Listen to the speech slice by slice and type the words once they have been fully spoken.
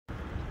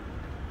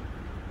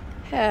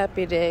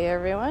Happy day,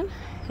 everyone.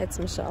 It's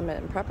Michelle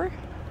Mitten Prepper.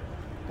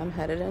 I'm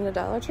headed into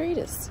Dollar Tree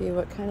to see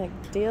what kind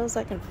of deals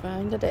I can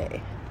find today.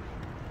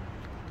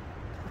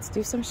 Let's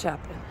do some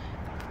shopping.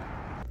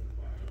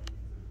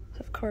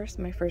 Of course,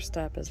 my first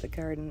stop is the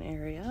garden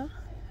area.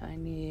 I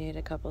need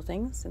a couple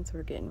things since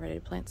we're getting ready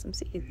to plant some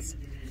seeds.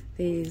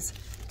 These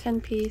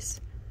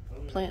 10-piece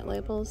plant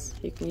labels,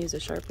 you can use a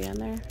Sharpie on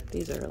there.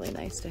 These are really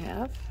nice to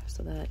have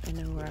so that I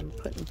know where I'm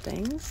putting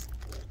things.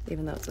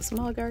 Even though it's a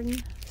small garden,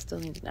 I still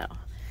need to know.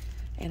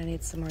 And I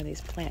need some more of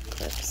these plant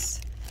clips.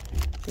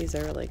 These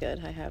are really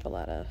good. I have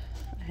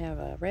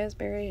a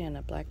raspberry and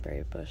a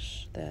blackberry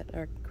bush that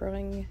are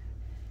growing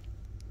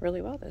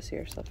really well this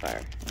year so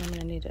far. I'm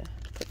gonna need to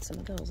put some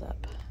of those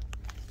up.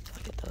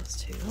 Look at those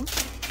two.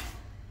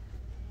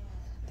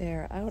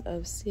 They're out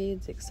of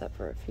seeds except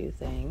for a few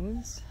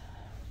things,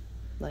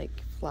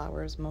 like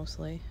flowers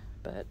mostly,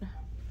 but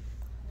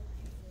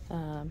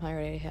I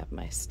already have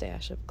my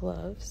stash of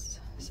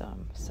gloves, so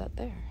I'm set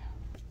there.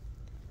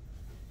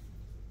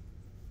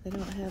 They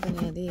don't have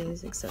any of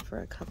these except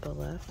for a couple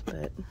left,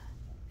 but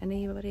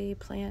anybody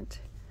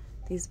plant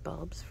these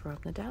bulbs from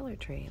the Dollar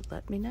Tree?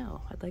 Let me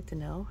know. I'd like to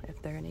know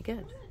if they're any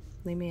good.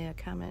 Leave me a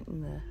comment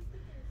in the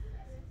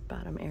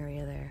bottom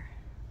area there.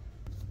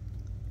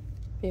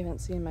 If you haven't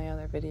seen my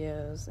other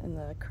videos, in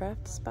the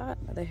craft spot,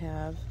 they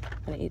have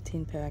an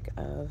 18-pack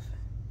of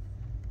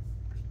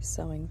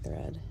sewing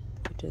thread,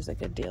 which is a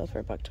good deal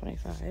for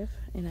 $1.25.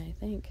 And I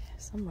think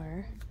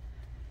somewhere,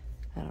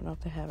 I don't know if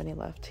they have any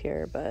left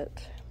here, but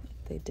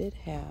they did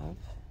have,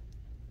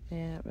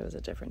 yeah, it was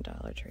a different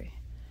Dollar Tree.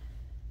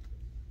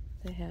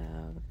 They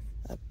have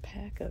a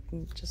pack of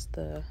just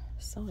the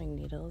sewing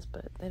needles,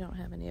 but they don't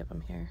have any of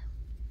them here.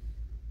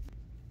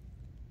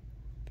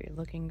 If you're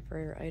looking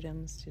for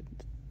items to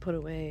put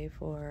away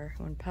for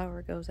when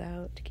power goes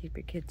out to keep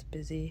your kids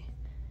busy,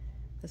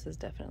 this is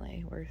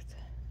definitely worth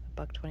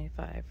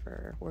 $1.25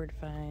 for word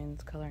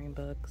finds, coloring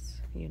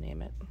books, you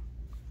name it.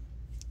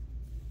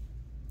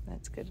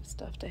 That's good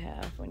stuff to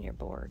have when you're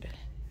bored,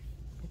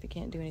 if you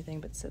can't do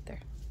anything but sit there.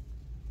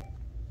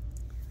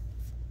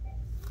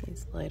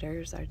 These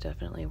lighters are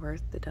definitely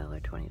worth the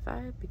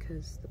 $1.25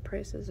 because the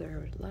prices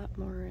are a lot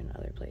more in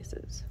other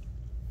places.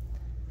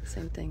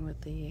 Same thing with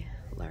the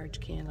large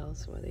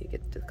candles, whether you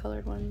get the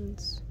colored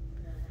ones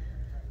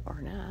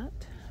or not.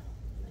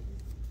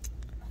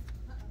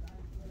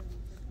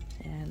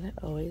 And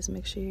always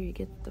make sure you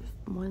get the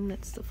one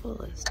that's the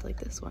fullest, like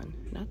this one.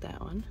 Not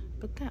that one,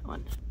 but that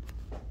one.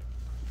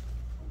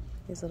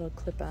 These little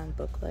clip-on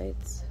book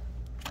lights.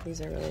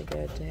 These are really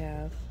good to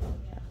have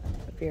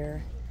if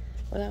you're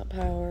without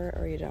power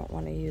or you don't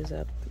want to use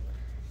up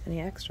any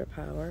extra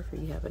power, if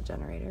you have a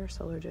generator,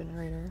 solar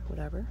generator,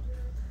 whatever.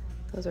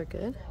 Those are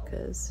good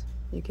because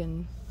you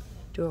can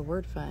do a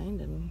word find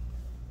and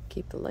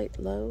keep the light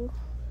low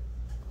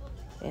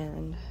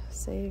and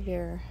save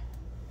your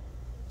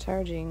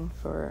charging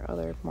for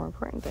other more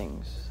important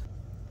things.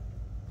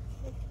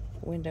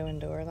 Window and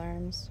door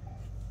alarms.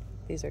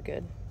 These are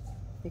good.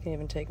 You can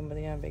even take them with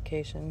you on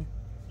vacation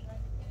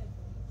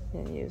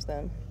and use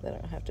them. They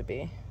don't have to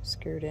be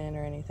screwed in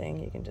or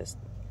anything. You can just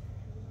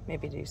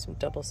maybe do some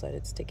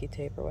double-sided sticky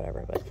tape or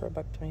whatever, but for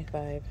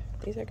 $1.25,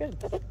 these are good.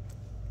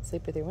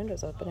 Sleep with your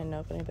windows open and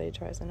know if anybody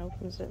tries and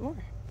opens it more.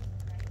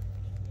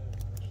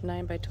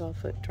 9 by 12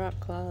 foot drop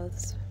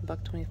cloths,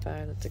 $1.25,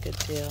 that's a good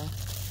deal.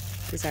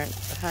 These aren't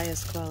the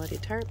highest quality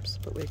tarps,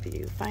 but if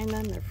you find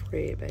them, they're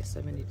 48 by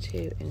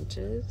 72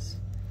 inches,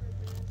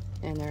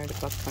 and they're at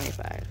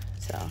 $1.25.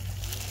 So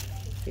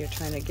if you're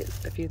trying to get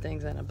a few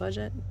things on a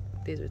budget,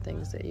 these are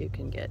things that you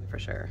can get for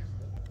sure.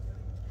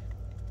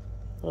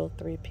 Little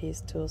 3-piece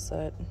tool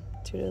set,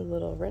 2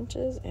 little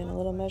wrenches and a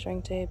little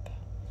measuring tape,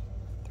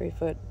 3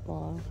 foot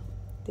long.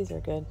 These are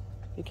good.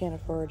 If you can't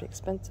afford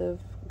expensive,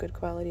 good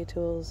quality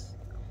tools,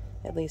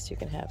 at least you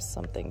can have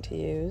something to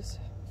use.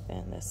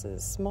 And this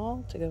is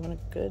small to go in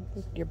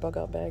your bug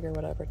out bag or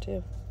whatever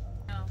too.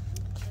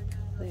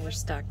 They're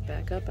stocked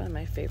back up on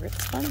my favorite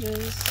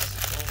sponges.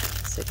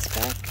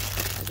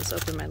 6-pack. I just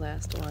opened my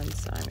last one,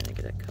 so I'm gonna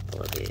get a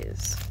couple of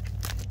these.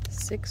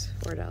 6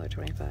 for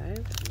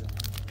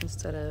 $1.25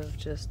 instead of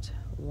just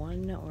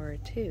 1 or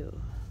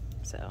 2.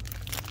 So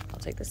I'll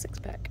take the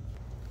 6-pack.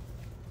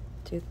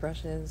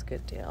 Toothbrushes,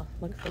 good deal.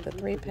 Look for the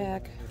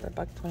 3-pack for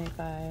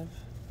 $1.25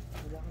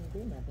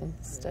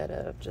 instead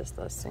of just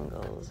the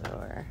singles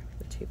or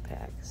the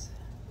 2-packs.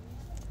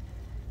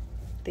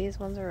 These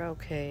ones are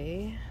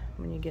okay.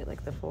 When you get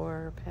like the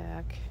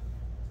 4-pack,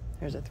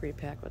 there's a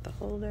 3-pack with the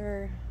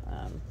holder.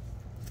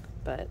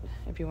 But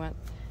if you want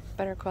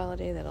better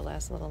quality that'll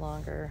last a little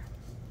longer,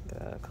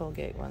 the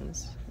Colgate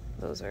ones,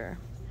 those are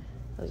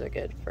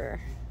good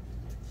for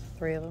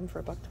 3 of them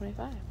for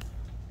 $1.25.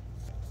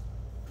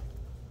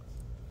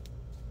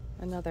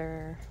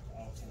 Another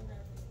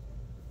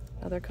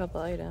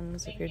couple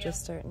items if you're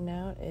just starting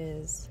out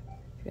is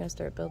if you're gonna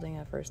start building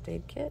a first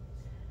aid kit.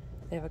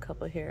 They have a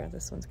couple here.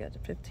 This one's got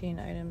 15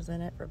 items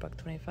in it for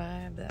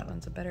 $1.25. That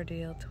one's a better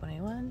deal,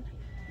 21.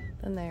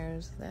 Then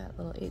there's that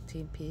little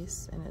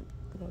 18-piece in a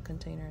little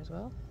container as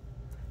well.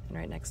 And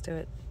right next to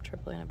it,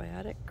 triple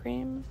antibiotic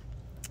cream.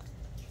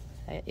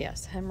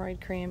 Yes, hemorrhoid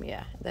cream.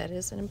 Yeah, that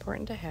is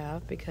important to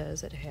have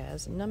because it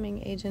has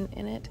numbing agent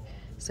in it.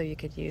 So you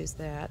could use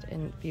that,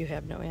 and you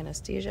have no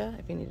anesthesia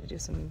if you need to do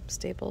some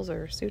staples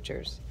or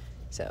sutures.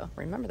 So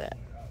remember that.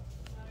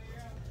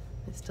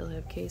 I still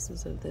have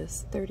cases of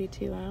this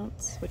 32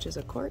 ounce, which is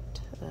a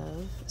quart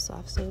of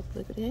soft soap,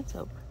 liquid hand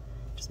soap.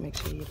 Just make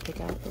sure you pick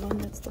out the one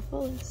that's the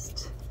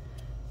fullest.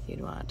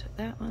 You'd want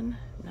that one,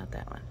 not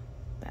that one,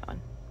 that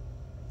one.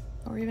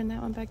 Or even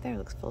that one back there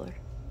looks fuller.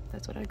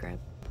 That's what I'd grab.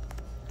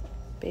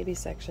 Baby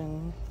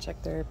section, check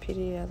their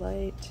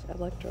Pedialyte,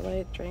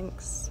 electrolyte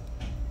drinks.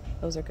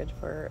 Those are good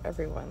for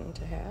everyone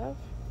to have.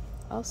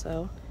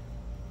 Also,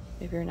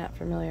 if you're not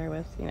familiar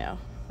with,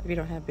 if you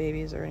don't have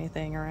babies or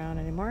anything around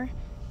anymore,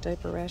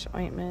 diaper rash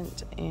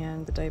ointment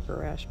and the diaper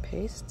rash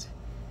paste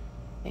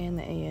and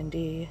the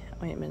A&D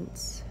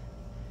ointments.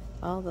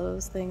 All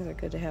those things are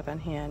good to have on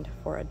hand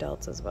for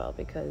adults as well,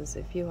 because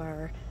if you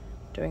are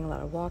doing a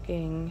lot of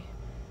walking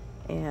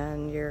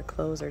and your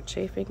clothes are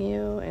chafing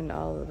you in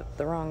all of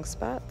the wrong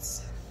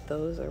spots,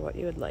 those are what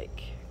you would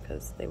like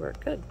because they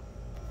work good.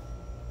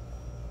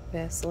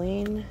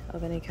 Vaseline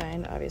of any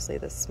kind, obviously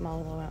the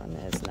small one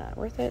is not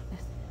worth it.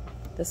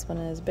 This one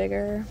is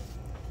bigger,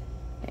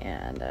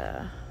 and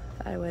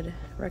I would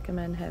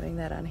recommend having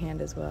that on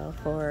hand as well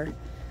for,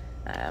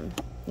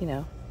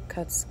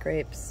 cuts,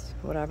 scrapes,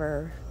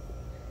 whatever.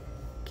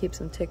 Keep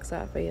some ticks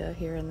off of you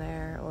here and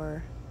there,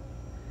 or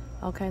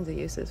all kinds of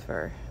uses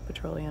for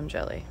petroleum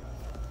jelly.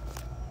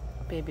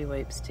 Baby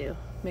wipes too.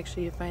 Make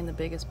sure you find the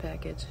biggest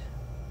package.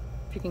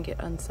 If you can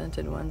get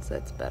unscented ones,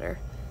 that's better.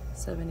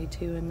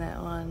 72 in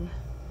that one.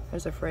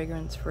 There's a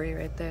fragrance free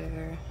right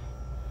there.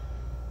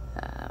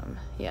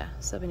 Yeah,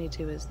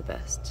 72 is the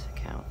best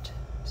count.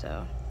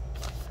 So,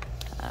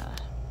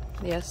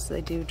 yes, they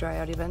do dry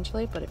out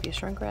eventually, but if you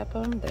shrink wrap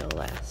them, they'll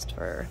last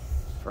for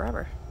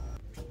forever.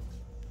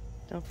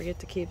 Don't forget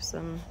to keep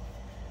some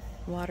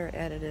water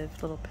additive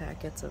little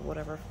packets of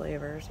whatever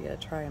flavors. You gotta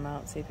try them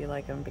out, see if you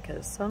like them,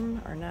 because some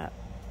are not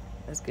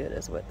as good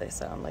as what they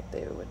sound like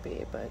they would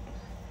be, but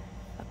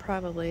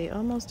probably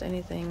almost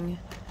anything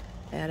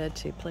added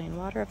to plain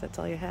water, if that's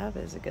all you have,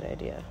 is a good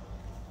idea.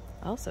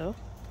 Also,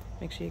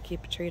 make sure you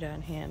keep a treat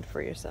on hand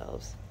for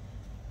yourselves,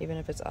 even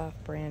if it's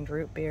off-brand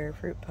root beer,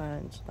 fruit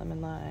punch,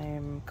 lemon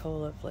lime,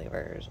 cola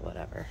flavors,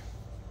 whatever.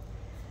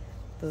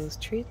 Those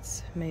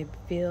treats may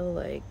feel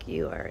like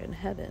you are in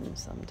heaven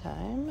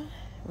sometime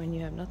when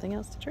you have nothing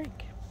else to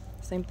drink.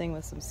 Same thing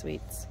with some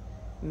sweets.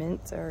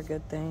 Mints are a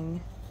good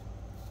thing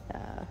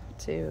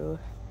to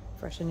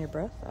freshen your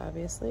breath,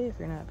 obviously, if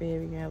you're not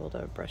being able to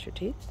brush your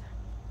teeth.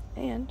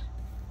 And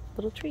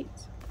little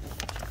treats.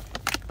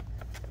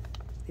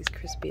 These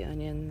crispy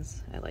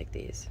onions, I like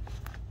these.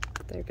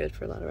 They're good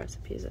for a lot of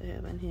recipes I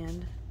have on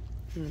hand.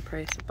 And the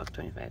price of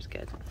 $1.25 is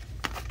good.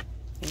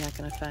 You're not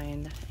going to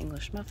find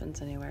English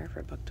muffins anywhere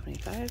for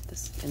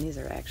 $1.25. And these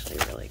are actually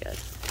really good.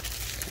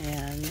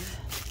 And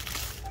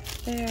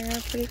they're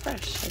pretty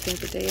fresh. I think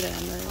the date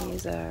on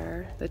these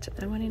are the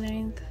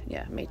 29th.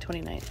 Yeah, May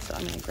 29th. So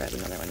I'm going to grab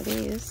another one of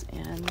these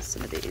and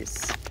some of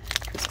these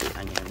crispy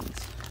onions.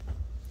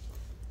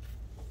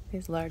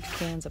 These large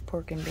cans of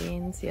pork and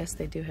beans. Yes,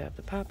 they do have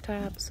the pop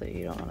top, so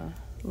you don't want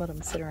to let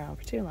them sit around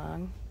for too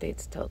long.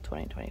 Dates till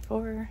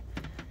 2024.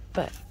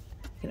 But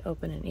you can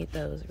open and eat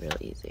those real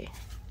easy.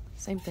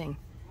 Same thing.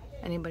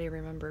 Anybody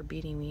remember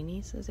Beanie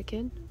Weenies as a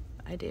kid?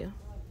 I do.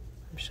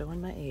 I'm showing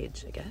my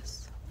age, I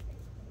guess.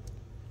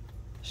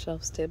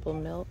 Shelf-stable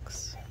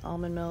milks,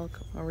 almond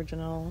milk,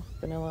 original,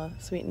 vanilla,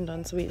 sweetened,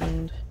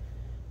 unsweetened,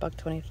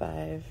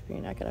 $1.25. You're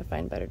not gonna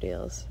find better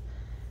deals.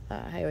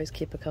 I always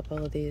keep a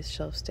couple of these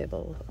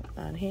shelf-stable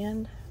on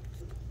hand.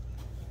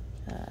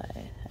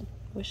 I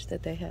wish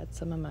that they had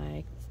some of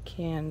my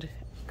canned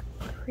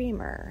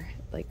creamer,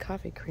 like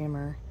coffee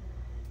creamer,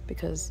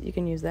 because you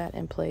can use that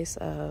in place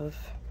of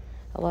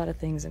a lot of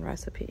things in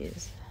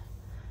recipes.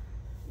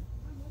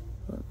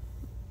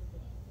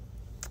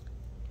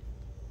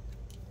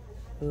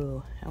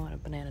 Ooh, I want a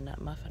banana nut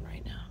muffin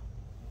right now.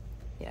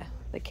 Yeah,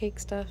 the cake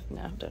stuff,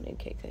 no, don't need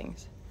cake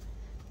things.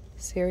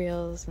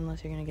 Cereals,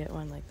 unless you're gonna get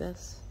one like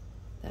this,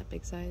 that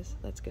big size,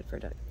 that's good for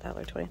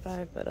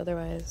 $1.25, but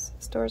otherwise,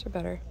 stores are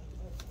better.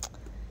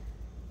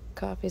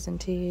 Coffees and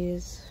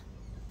teas,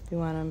 if you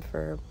want them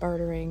for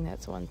bartering,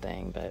 that's one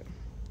thing, but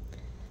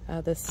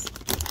this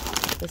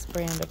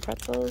brand of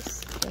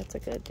pretzels, that's a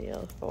good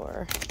deal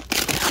for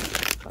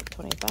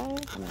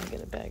 $1.25. I'm gonna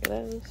get a bag of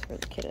those for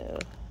the kiddo.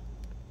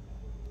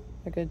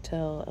 They're good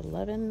till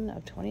 11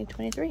 of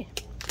 2023.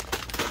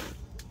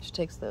 She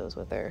takes those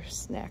with her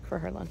snack for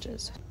her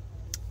lunches.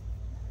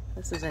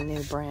 This is a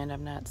new brand I've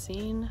not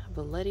seen.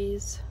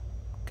 Valetti's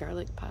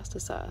garlic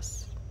pasta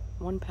sauce.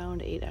 1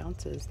 pound, 8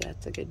 ounces.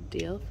 That's a good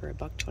deal for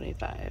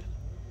 $1.25.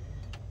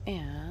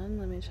 And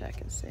let me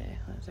check and see.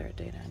 Is there a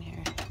date on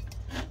here?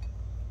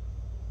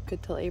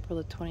 Good till April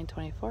of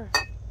 2024.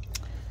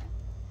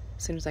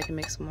 As soon as I can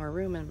make some more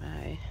room in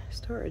my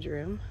storage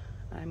room,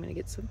 I'm gonna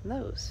get some of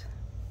those.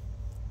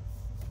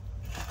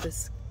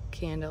 This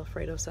canned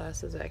Alfredo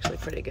sauce is actually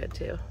pretty good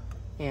too.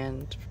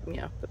 And, you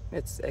know,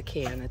 it's a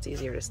can, it's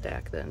easier to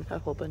stack than a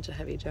whole bunch of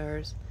heavy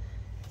jars.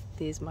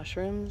 These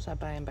mushrooms, I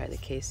buy them by the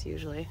case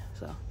usually,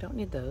 so don't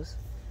need those.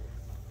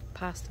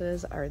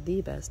 Pastas are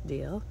the best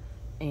deal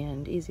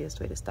and easiest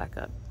way to stock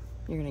up.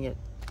 You're gonna get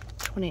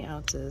 20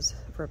 ounces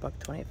for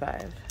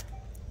 $1.25.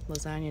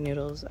 Lasagna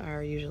noodles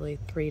are usually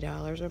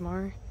 $3 or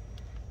more,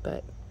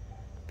 but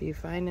if you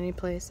find any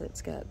place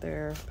that's got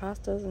their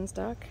pastas in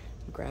stock,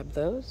 grab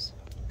those.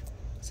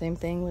 Same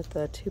thing with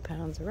the 2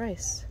 pounds of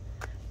rice.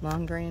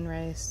 Long grain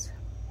rice.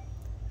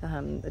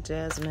 The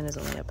jasmine is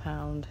only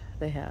 £1.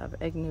 They have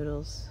egg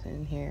noodles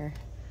in here.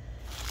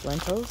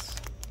 Lentils.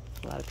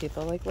 A lot of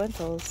people like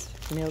lentils.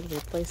 Meal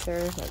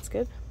replacer, that's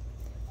good.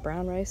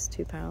 Brown rice,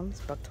 2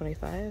 pounds,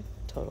 $1.25.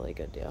 Totally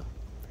good deal.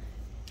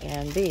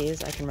 And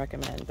these I can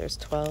recommend. There's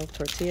 12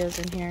 tortillas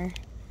in here.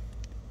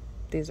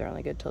 These are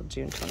only good till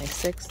June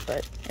 26th,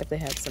 but if they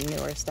had some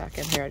newer stock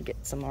in here, I'd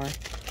get some more.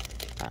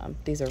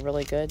 These are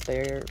really good.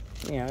 They're,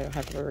 you know, you don't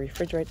have to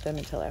refrigerate them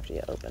until after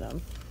you open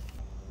them.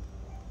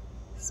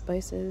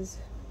 Spices,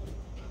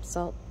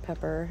 salt,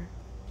 pepper,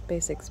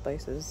 basic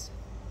spices.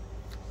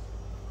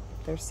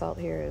 Their salt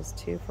here is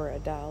 2 for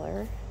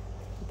 $1.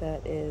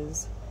 That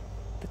is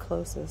the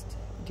closest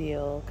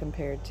deal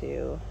compared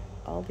to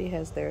Aldi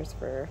has theirs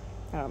for,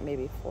 I don't know,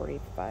 maybe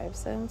 45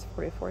 cents,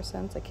 44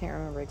 cents. I can't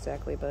remember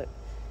exactly, but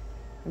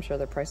I'm sure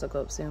the price will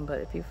go up soon.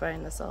 But if you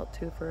find the salt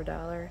 2 for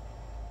 $1,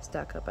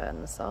 stock up on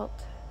the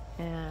salt.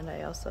 And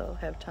I also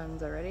have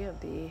tons already of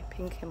the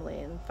pink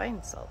Himalayan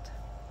fine salt.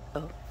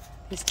 Oh,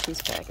 these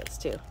cheese packets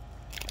too.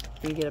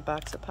 You get a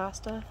box of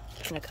pasta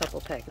and a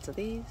couple packets of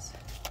these.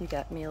 You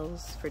got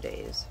meals for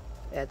days.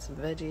 Add some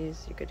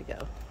veggies, you're good to go.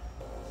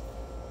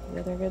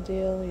 The other good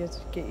deal, you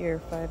just get your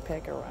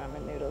 5-pack of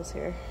ramen noodles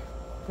here.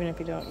 Even if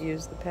you don't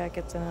use the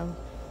packets in them,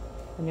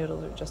 the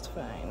noodles are just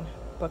fine.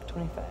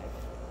 $1.25.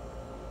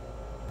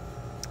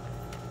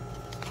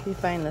 If you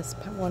find this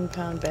 1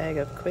 pound bag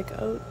of quick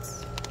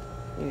oats,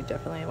 you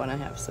definitely want to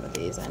have some of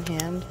these on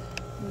hand.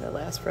 They'll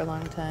last for a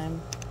long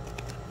time.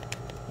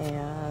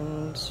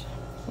 And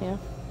yeah,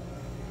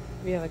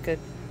 if you have a good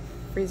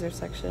freezer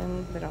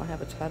section, they don't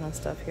have a ton of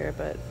stuff here,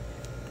 but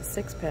the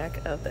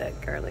 6-pack of that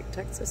garlic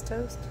Texas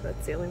toast,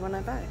 that's the only one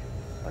I buy.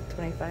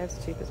 $1.25 is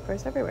the cheapest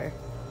price everywhere.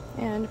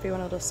 And if you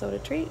want a little soda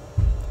treat,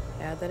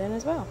 add that in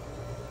as well.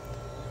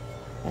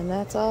 And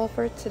that's all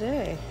for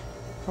today.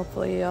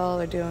 Hopefully y'all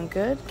are doing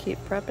good. Keep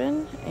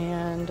prepping,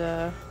 and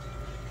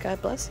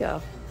God bless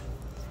y'all.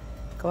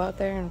 Go out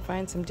there and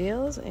find some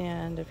deals,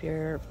 and if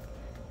you're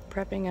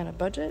prepping on a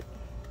budget,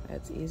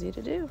 it's easy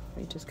to do.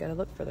 You just gotta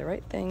look for the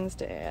right things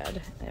to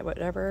add,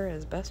 whatever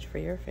is best for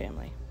your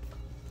family.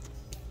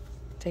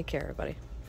 Take care, everybody.